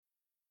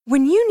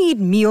When you need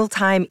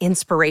mealtime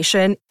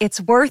inspiration,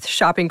 it's worth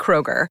shopping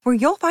Kroger, where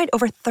you'll find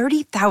over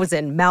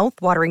 30,000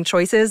 mouth-watering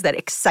choices that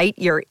excite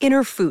your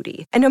inner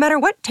foodie. And no matter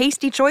what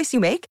tasty choice you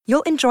make,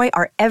 you'll enjoy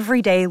our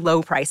everyday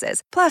low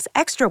prices, plus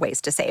extra ways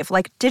to save,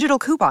 like digital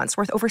coupons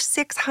worth over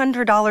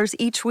 $600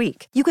 each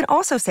week. You can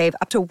also save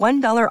up to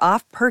 $1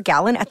 off per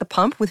gallon at the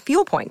pump with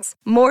fuel points.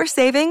 More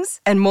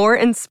savings and more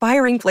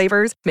inspiring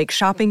flavors make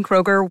shopping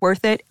Kroger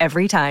worth it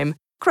every time.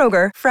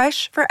 Kroger,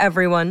 fresh for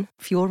everyone.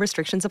 Fuel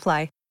restrictions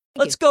apply.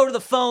 Let's go to the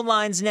phone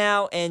lines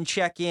now and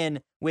check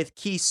in with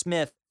Keith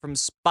Smith from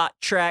Spot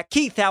Track.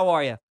 Keith, how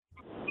are you?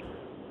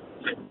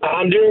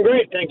 I'm doing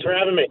great. Thanks for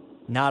having me.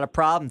 Not a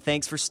problem.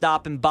 Thanks for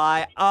stopping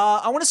by.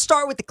 I want to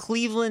start with the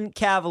Cleveland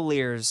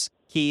Cavaliers,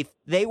 Keith.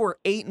 They were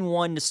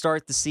 8-1 to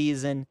start the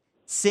season.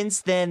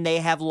 Since then, they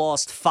have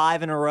lost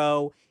 5 in a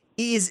row.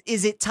 Is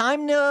it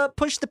time to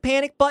push the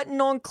panic button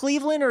on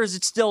Cleveland, or is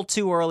it still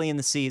too early in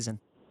the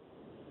season?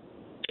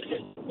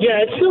 Yeah,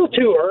 it's still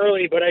too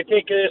early, but I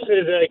think this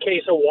is a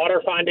case of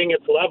water finding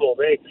its level.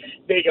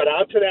 They got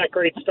out to that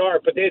great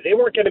start, but they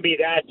weren't going to be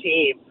that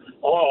team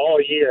all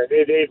year.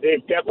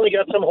 They've definitely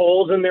got some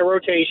holes in their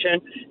rotation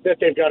that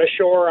they've got to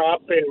shore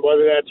up, and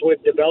whether that's with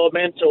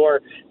development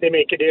or they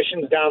make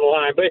additions down the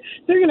line. But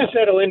they're going to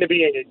settle into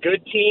being a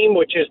good team,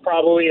 which is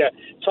probably a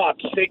top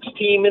 6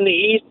 team in the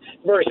East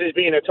versus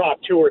being a top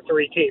 2 or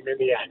 3 team in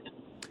the end.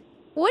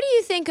 What do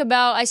you think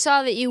about, I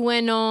saw that you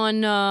went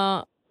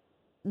on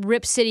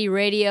Rip City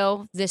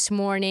Radio this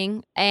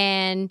morning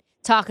and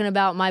talking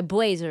about my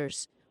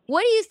Blazers.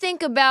 What do you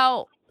think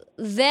about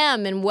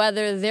them and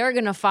whether they're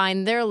going to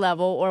find their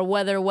level or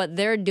whether what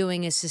they're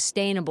doing is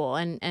sustainable,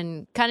 and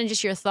kind of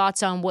just your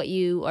thoughts on what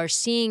you are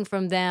seeing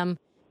from them?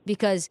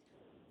 Because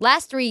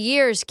last 3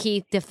 years,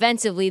 Keith,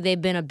 defensively,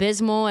 they've been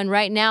abysmal, and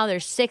right now they're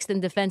 6th in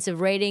defensive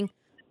rating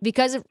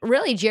because of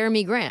really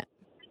Jeremy Grant.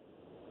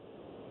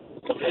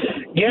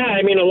 Yeah,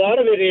 I mean, a lot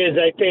of it is,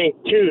 I think,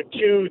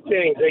 two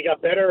things. They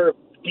got better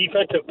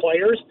defensive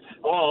players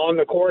on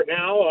the court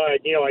now.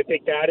 I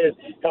think that has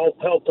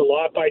helped a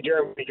lot by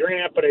Jeremy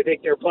Grant, but I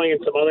think they're playing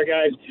some other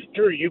guys.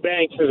 Drew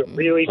Eubanks is a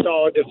really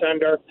solid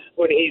defender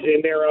when he's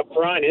in there up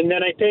front. And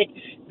then I think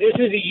this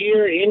is a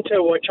year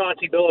into what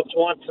Chauncey Billups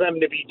wants them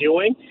to be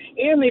doing,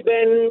 and they've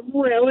been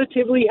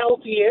relatively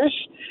healthy-ish,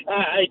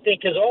 I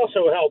think has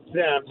also helped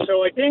them.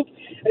 So I think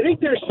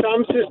there's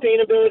some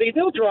sustainability.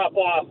 They'll drop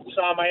off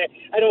some.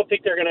 I don't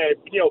think they're going to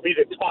be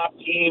the top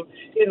team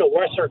in the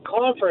Western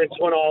Conference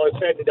when all is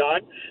said and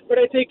done. But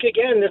I think,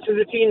 again, this is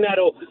a team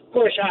that'll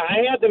push.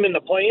 I had them in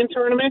the play-in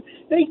tournament.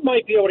 They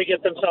might be able to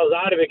get themselves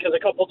out of it because a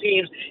couple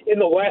teams in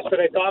the West that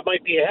I thought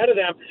might be ahead of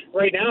them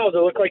right now, they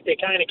look like they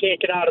kind of can't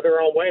get out of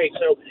their own way.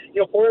 So,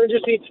 Portland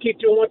just needs to keep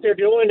doing what they're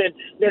doing, and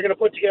they're going to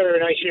put together a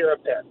nice year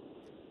up there.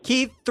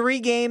 Keith, 3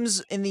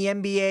 games in the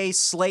NBA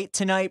slate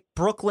tonight.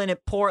 Brooklyn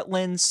at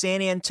Portland,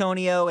 San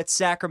Antonio at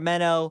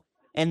Sacramento,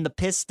 and the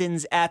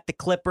Pistons at the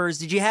Clippers.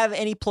 Did you have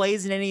any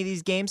plays in any of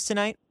these games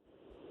tonight?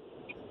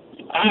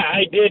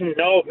 I didn't.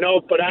 No.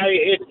 But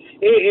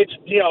it's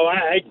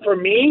for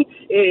me,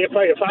 if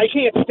I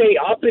can't stay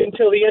up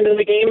until the end of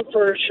the game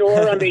for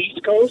sure on the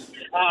East Coast,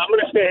 I'm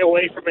going to stay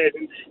away from it.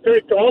 And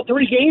all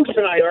 3 games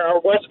tonight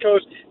are West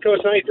Coast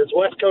nights. It's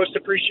West Coast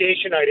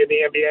appreciation night in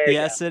the NBA.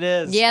 Yes, it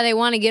is. Yeah, they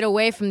want to get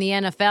away from the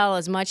NFL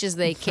as much as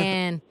they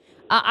can.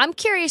 I'm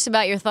curious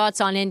about your thoughts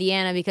on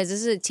Indiana, because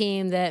this is a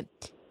team that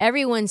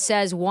everyone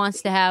says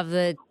wants to have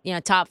the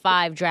top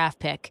 5 draft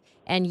pick,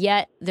 and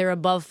yet they're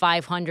above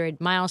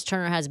 500. Miles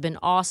Turner has been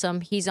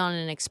awesome. He's on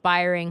an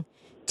expiring.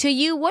 To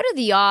you, what are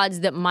the odds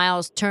that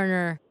Miles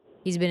Turner,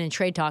 he's been in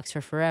trade talks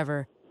for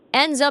forever,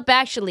 ends up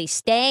actually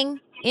staying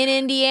in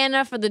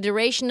Indiana for the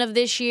duration of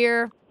this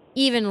year,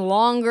 even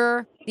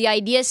longer? The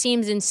idea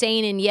seems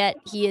insane, and yet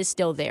he is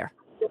still there.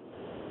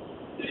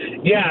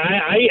 Yeah,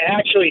 I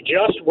actually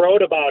just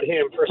wrote about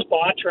him for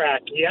Spot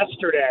Track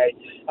yesterday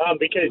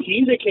because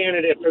he's a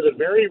candidate for the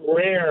very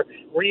rare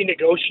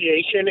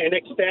renegotiation and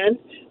extend,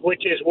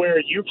 which is where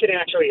you can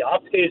actually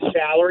up his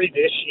salary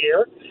this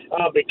year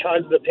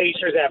because the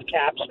Pacers have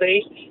cap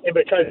space and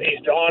because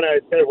he's on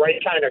the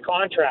right kind of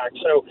contract.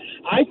 So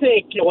I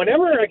think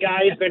whenever a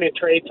guy has been in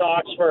trade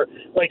talks for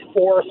like 4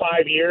 or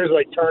 5 years,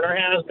 like Turner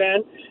has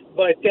been,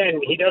 but then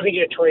he doesn't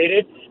get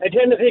traded, I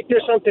tend to think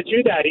there's something to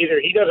that.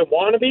 Either he doesn't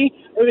want to be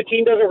or the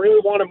team doesn't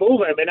really want to move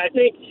him. And I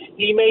think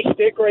he may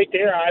stick right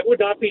there. I would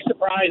not be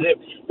surprised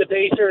if the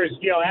Pacers,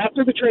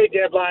 after the trade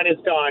deadline is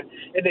done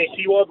and they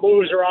see what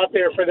moves are out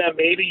there for them,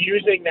 maybe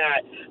using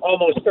that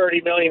almost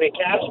 $30 million in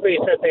cap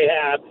space that they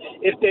have,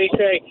 if they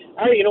say,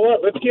 all right, you know what,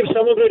 let's give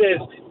some of it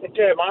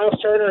to Miles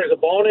Turner as a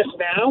bonus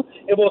now,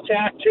 and we'll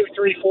tack 2,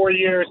 3, 4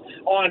 years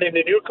on in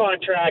the new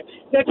contract.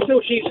 That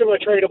still keeps him a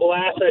tradable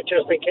asset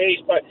just in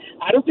case, but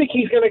I don't think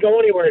he's going to go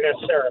anywhere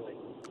necessarily.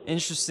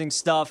 Interesting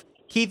stuff.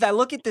 Keith, I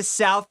look at the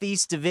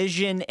Southeast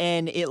Division,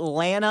 and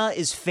Atlanta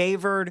is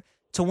favored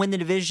to win the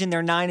division.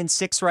 They're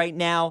 9-6 right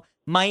now.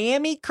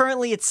 Miami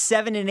currently at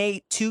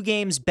 7-8, 2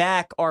 games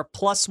back are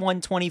plus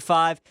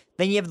 125.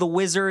 Then you have the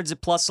Wizards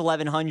at plus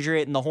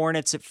 1100 and the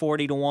Hornets at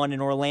 40-1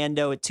 and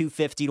Orlando at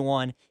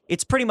 250-1.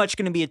 It's pretty much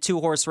going to be a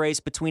 2-horse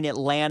race between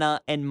Atlanta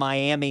and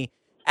Miami.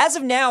 As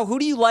of now, who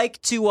do you like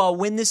to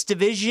win this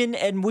division,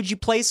 and would you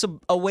place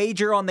a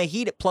wager on the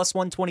Heat at plus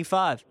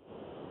 125?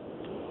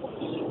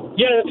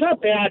 Yeah, it's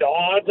not bad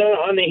odds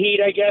on the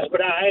Heat, I guess,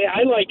 but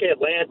I like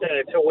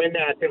Atlanta to win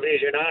that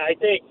division. I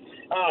think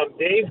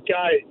they've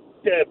got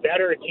the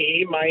better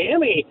team.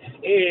 Miami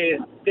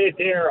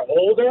they're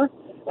older.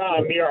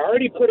 You're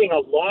already putting a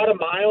lot of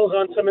miles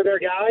on some of their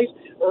guys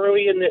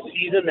early in this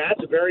season.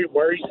 That's very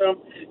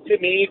worrisome to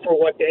me for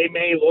what they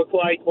may look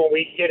like when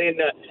we get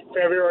into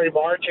February,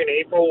 March, and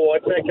April.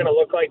 What's that going to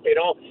look like? They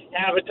don't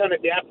have a ton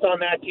of depth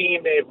on that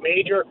team. They have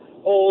major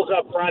holes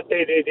up front.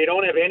 They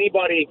don't have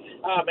anybody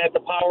at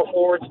the power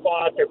forward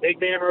spot. Their big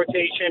man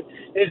rotation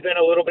has been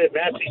a little bit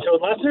messy. So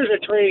unless there's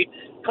a trade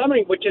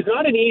coming, which is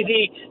not an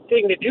easy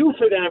thing to do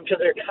for them because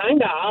they're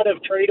kind of out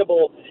of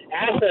tradable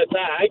assets,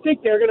 I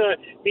think they're going to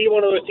be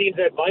one of those teams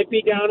that might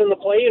be down in the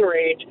play-in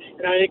range,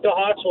 and I think the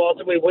Hawks will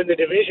ultimately win the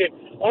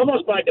division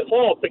almost by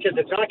default because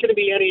it's not going to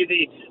be any of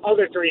the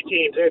other three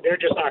teams. They're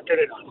just not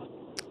good enough.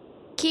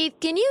 Keith,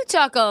 can you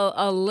talk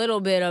a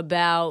little bit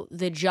about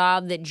the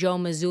job that Joe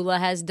Mazzulla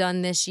has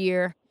done this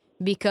year?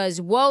 Because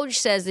Woj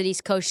says that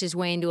he's coached his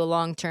way into a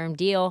long-term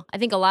deal. I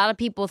think a lot of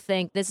people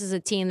think this is a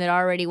team that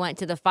already went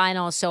to the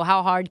finals, so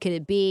how hard could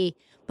it be?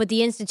 But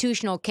the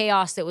institutional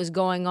chaos that was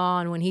going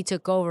on when he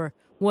took over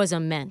was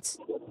immense.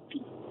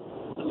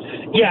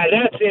 Yeah,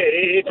 that's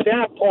it. It's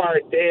that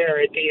part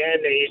there at the end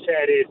that you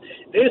said is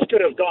this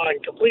could have gone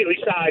completely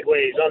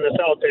sideways on the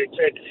Celtics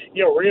and,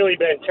 really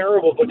been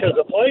terrible because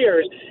the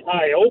players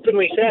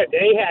openly said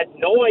they had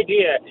no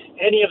idea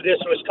any of this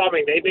was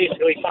coming. They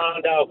basically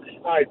found out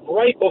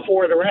right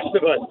before the rest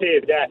of us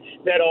did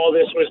that all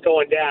this was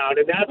going down.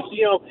 And that's,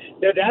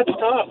 that's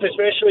tough,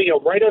 especially,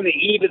 right on the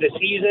eve of the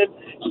season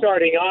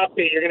starting up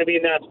that you're going to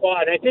be in that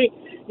spot. And I think,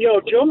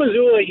 Joe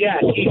Mazzulla,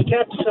 yes, he's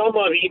kept some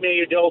of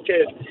Ime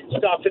Udoka's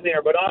stuff in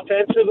there, but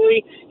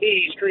offensively,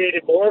 he's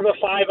created more of a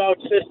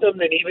 5-out system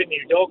than even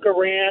Udoka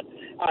ran.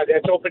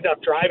 That's opened up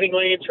driving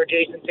lanes for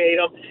Jason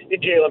Tatum and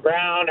Jaylen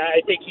Brown.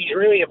 I think he's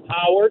really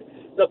empowered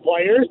the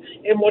players.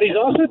 And what he's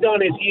also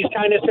done is he's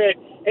kind of said,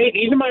 hey,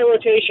 these are my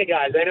rotation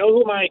guys. I know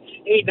who my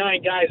 8,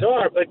 9 guys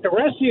are, but the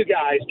rest of you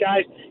guys,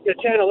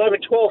 10, 11,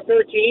 12,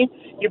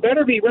 13, you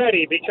better be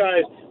ready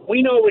because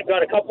we know we've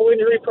got a couple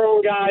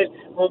injury-prone guys.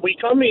 When we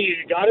come to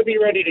you, you got to be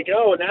ready to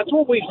go, and that's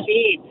what we've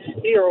seen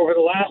here over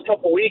the last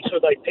couple weeks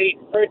with like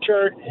Peyton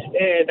Pritchard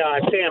and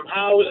Sam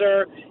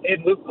Hauser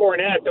and Luke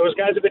Cornett. Those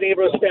guys have been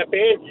able to step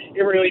in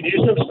and really do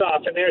some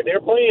stuff, and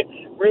they're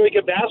playing really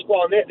good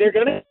basketball, and they're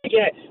going to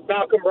get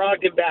Malcolm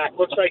Brogdon back.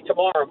 Looks like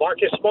tomorrow.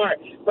 Marcus Smart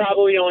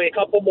probably only a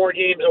couple more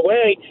games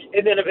away,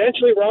 and then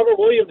eventually Robert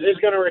Williams is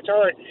going to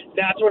return.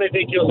 That's when I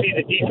think you'll see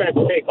the defense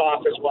take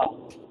off as well.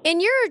 In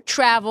your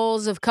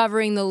travels of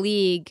covering the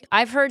league,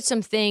 I've heard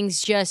some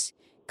things, just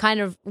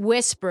kind of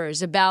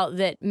whispers about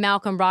that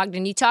Malcolm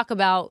Brogdon. You talk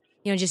about,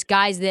 just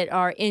guys that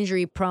are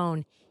injury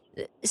prone.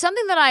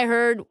 Something that I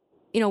heard,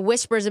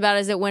 whispers about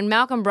is that when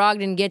Malcolm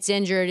Brogdon gets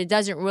injured, it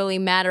doesn't really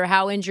matter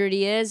how injured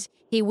he is.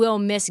 He will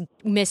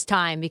miss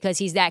time because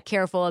he's that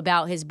careful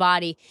about his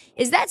body.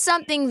 Is that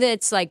something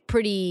that's like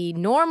pretty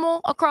normal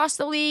across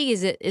the league?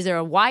 Is there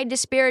a wide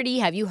disparity?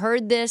 Have you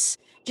heard this?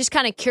 Just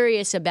kind of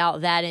curious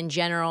about that in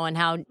general and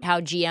how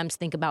GMs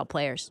think about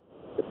players.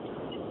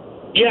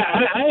 Yeah,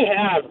 I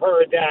have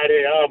heard that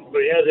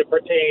as it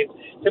pertains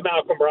to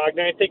Malcolm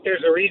Brogdon. I think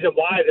there's a reason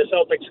why the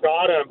Celtics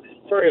got him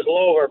for as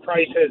low of a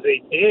price as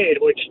they did,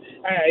 which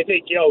I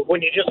think,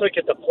 when you just look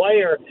at the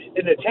player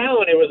and the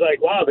talent, it was like,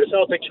 wow, the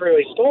Celtics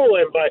really stole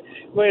him. But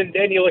when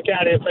then you look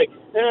at it, it's like,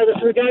 this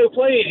is a guy who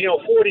plays,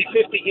 40,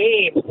 50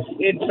 games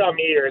in some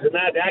years, and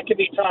that can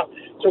be tough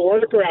to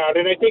work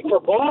around. And I think for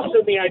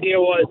Boston, the idea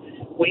was,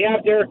 we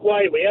have Derek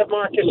White, we have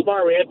Marcus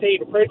Smart, we have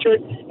Peyton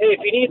Pritchard. Hey, if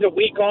he needs a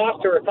week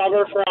off to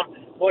recover from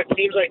what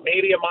seems like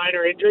maybe a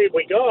minor injury,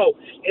 we go.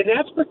 And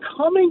that's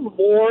becoming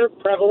more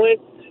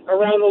prevalent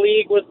around the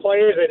league with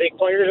players. I think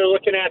players are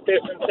looking at this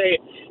and saying,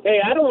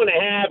 hey, I don't want to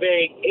have a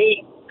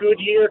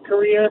 8-good-year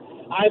career.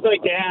 I'd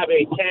like to have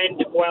a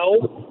 10,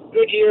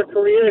 12-good-year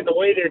career. And the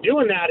way they're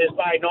doing that is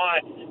by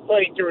not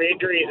playing through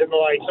injuries and the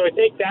like. So I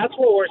think that's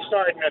what we're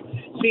starting to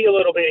see a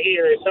little bit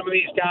here is some of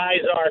these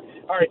guys are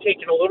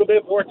taking a little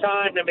bit more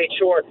time to make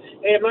sure,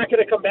 hey, I'm not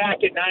going to come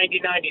back at 90,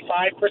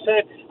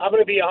 95%. I'm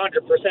going to be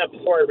 100%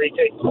 before I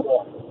retake the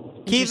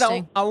ball. Keith,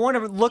 I want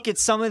to look at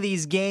some of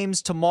these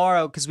games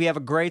tomorrow because we have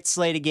a great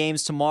slate of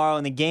games tomorrow,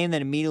 and the game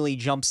that immediately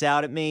jumps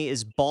out at me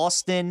is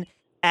Boston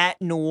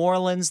at New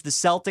Orleans. The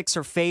Celtics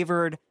are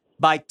favored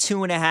by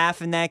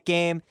 2.5 in that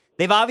game.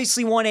 They've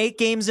obviously won 8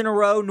 games in a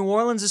row. New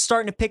Orleans is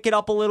starting to pick it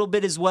up a little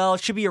bit as well.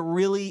 It should be a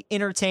really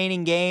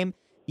entertaining game.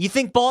 You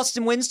think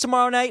Boston wins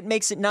tomorrow night and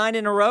makes it 9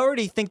 in a row, or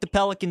do you think the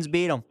Pelicans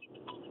beat them?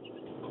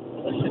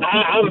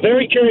 I'm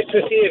very curious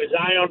to see if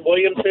Zion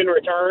Williamson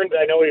returns.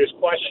 I know he was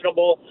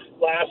questionable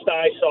last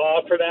I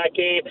saw for that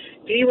game.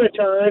 If he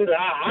returns,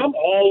 I'm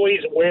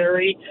always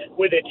wary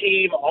with a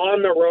team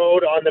on the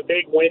road on the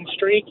big win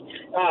streak.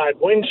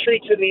 Win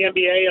streaks in the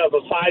NBA of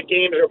 5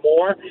 games or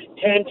more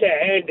tend to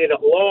end in a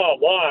blowout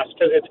loss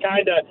because it's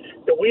kind of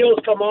the wheels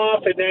come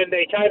off and then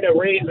they kind of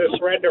raise the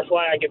surrender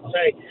flag and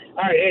say,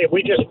 all right, hey,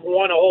 we just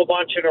won a whole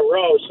bunch in a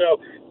row. So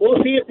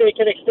we'll see if they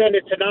can extend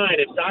it to 9.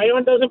 If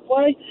Zion doesn't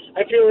play,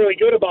 I feel really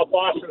good about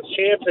Boston's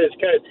chances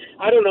because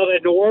I don't know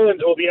that New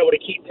Orleans will be able to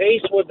keep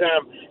pace with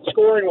them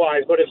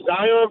scoring-wise. But if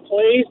Zion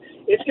plays,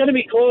 it's going to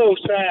be close.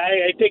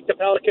 I think the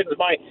Pelicans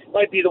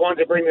might be the ones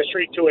that bring the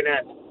streak to an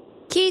end.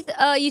 Keith,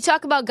 you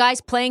talk about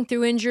guys playing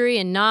through injury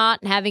and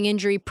not having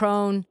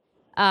injury-prone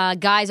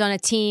guys on a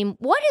team.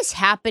 What is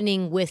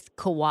happening with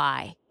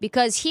Kawhi?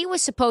 Because he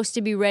was supposed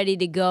to be ready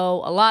to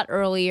go a lot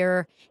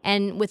earlier,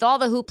 and with all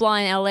the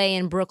hoopla in L.A.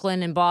 and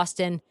Brooklyn and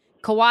Boston,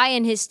 Kawhi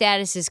and his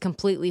status is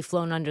completely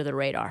flown under the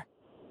radar.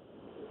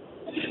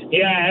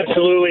 Yeah,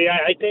 absolutely.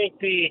 I think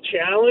the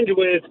challenge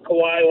with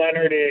Kawhi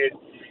Leonard is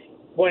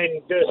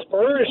when the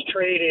Spurs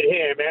traded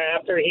him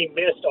after he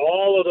missed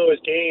all of those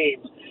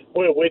games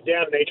with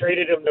them, they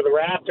traded him to the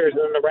Raptors,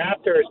 and the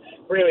Raptors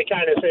really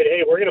kind of said,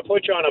 hey, we're going to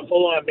put you on a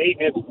full-on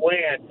maintenance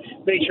plan,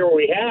 make sure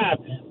we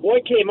have.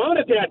 What came out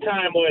at that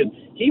time was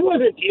he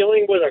wasn't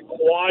dealing with a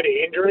quad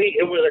injury.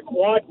 It was a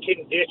quad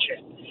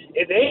condition.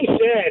 And they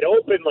said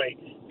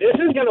openly, this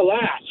is going to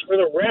last for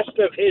the rest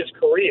of his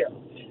career.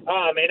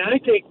 And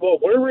I think what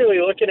we're really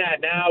looking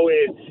at now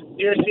is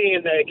you're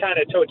seeing the kind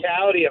of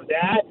totality of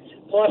that,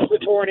 plus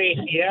the torn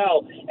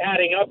ACL,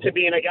 adding up to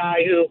being a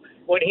guy who,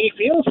 when he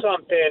feels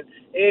something,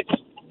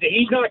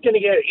 he's not going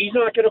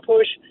to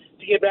push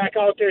to get back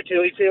out there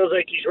till he feels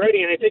like he's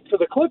ready. And I think for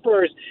the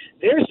Clippers,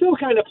 they're still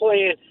kind of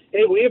playing,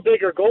 hey, we have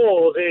bigger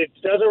goals. It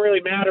doesn't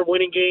really matter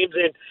winning games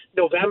in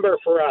November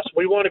for us.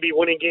 We want to be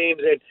winning games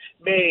in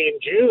May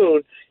and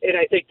June. And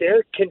I think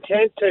they're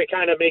content to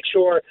kind of make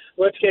sure,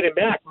 let's get him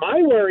back.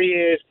 My worry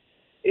is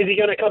he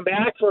going to come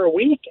back for a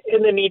week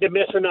and then need to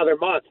miss another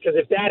month? Because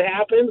if that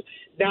happens,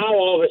 now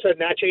all of a sudden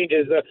that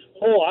changes the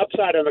whole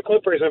upside on the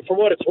Clippers. And for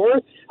what it's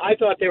worth, I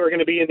thought they were going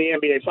to be in the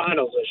NBA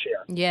Finals this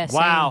year. Yes.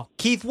 Wow.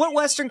 Keith, what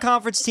Western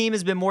Conference team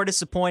has been more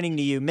disappointing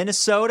to you,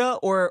 Minnesota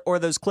or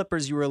those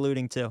Clippers you were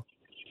alluding to?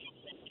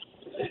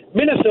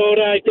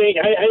 Minnesota, I think.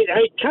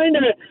 I kind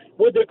of,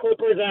 with the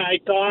Clippers, I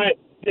thought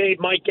they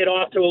might get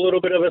off to a little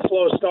bit of a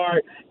slow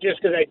start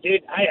just because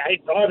I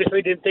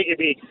obviously didn't think it'd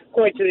be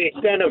quite to the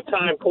extent of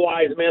time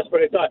Kawhi's missed, but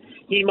I thought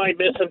he might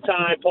miss some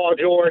time. Paul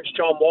George,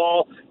 John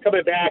Wall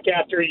coming back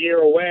after a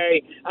year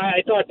away.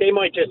 I thought they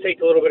might just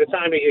take a little bit of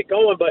time to get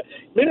going, but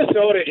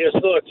Minnesota just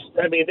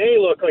they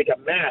look like a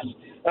mess.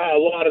 A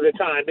lot of the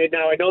time. And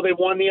now I know they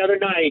won the other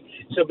night,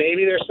 so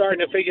maybe they're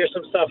starting to figure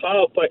some stuff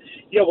out. But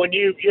when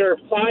you're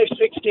 5-6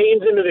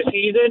 games into the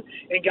season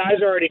and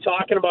guys are already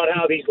talking about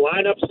how these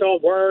lineups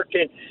don't work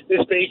and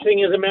the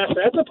spacing is a mess,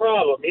 that's a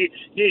problem.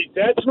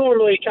 That's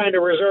normally kind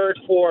of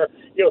reserved for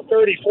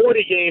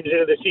 30-40 games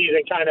into the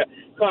season kind of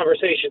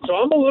conversation. So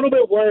I'm a little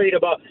bit worried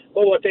about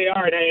what they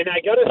are, and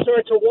I got to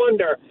start to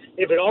wonder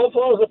if it all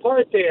falls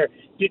apart there.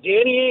 Did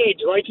Danny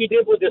Ainge, like he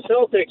did with the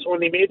Celtics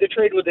when they made the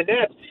trade with the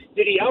Nets,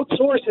 did he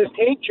outsource his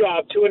tank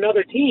job to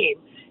another team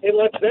and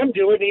lets them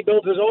do it, and he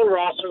builds his own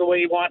roster the way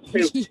he wants to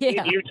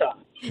in Utah?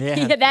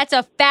 Yeah, that's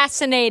a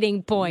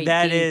fascinating point.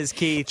 That Keith. is,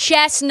 Keith.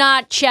 Chess,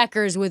 not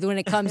checkers, when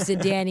it comes to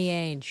Danny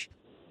Ainge.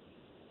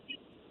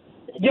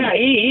 Yeah,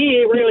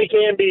 he really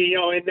can be,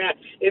 in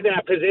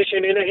that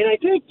position. And I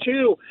think,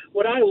 too,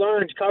 what I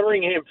learned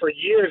covering him for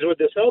years with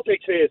the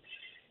Celtics is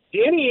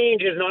Danny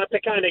Ainge is not the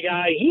kind of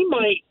guy, he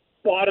might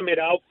bottom it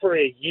out for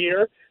a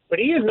year, but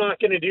he is not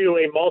going to do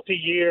a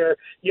multi-year,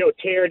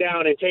 tear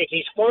down and take.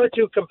 He's far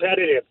too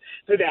competitive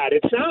for that.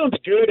 It sounds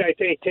good, I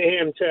think, to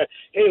him to,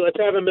 hey, let's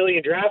have 1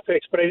 million draft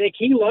picks, but I think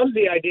he loves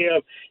the idea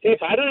of, hey,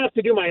 if I don't have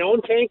to do my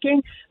own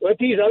tanking, let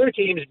these other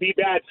teams be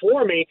bad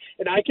for me,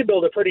 and I can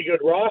build a pretty good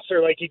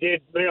roster like he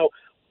did,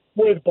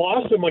 with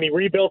Boston when he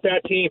rebuilt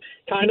that team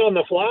kind of on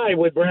the fly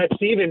with Brad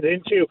Stevens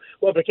into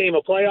what became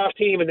a playoff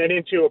team and then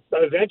into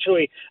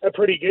eventually a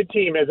pretty good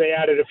team as they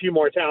added a few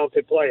more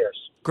talented players.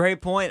 Great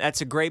point.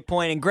 That's a great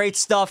point. And great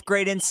stuff,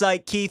 great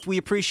insight, Keith. We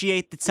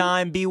appreciate the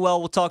time. Be well.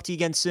 We'll talk to you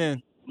again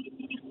soon.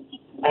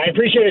 I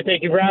appreciate it.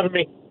 Thank you for having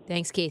me.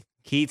 Thanks, Keith.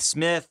 Keith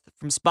Smith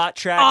from Spot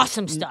Track.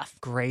 Awesome stuff.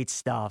 Great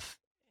stuff.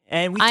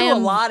 And we threw a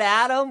lot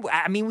at him.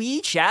 I mean, we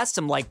each asked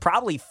him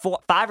probably 5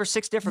 or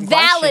 6 different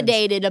questions.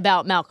 Validated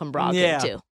about Malcolm Brogdon, too.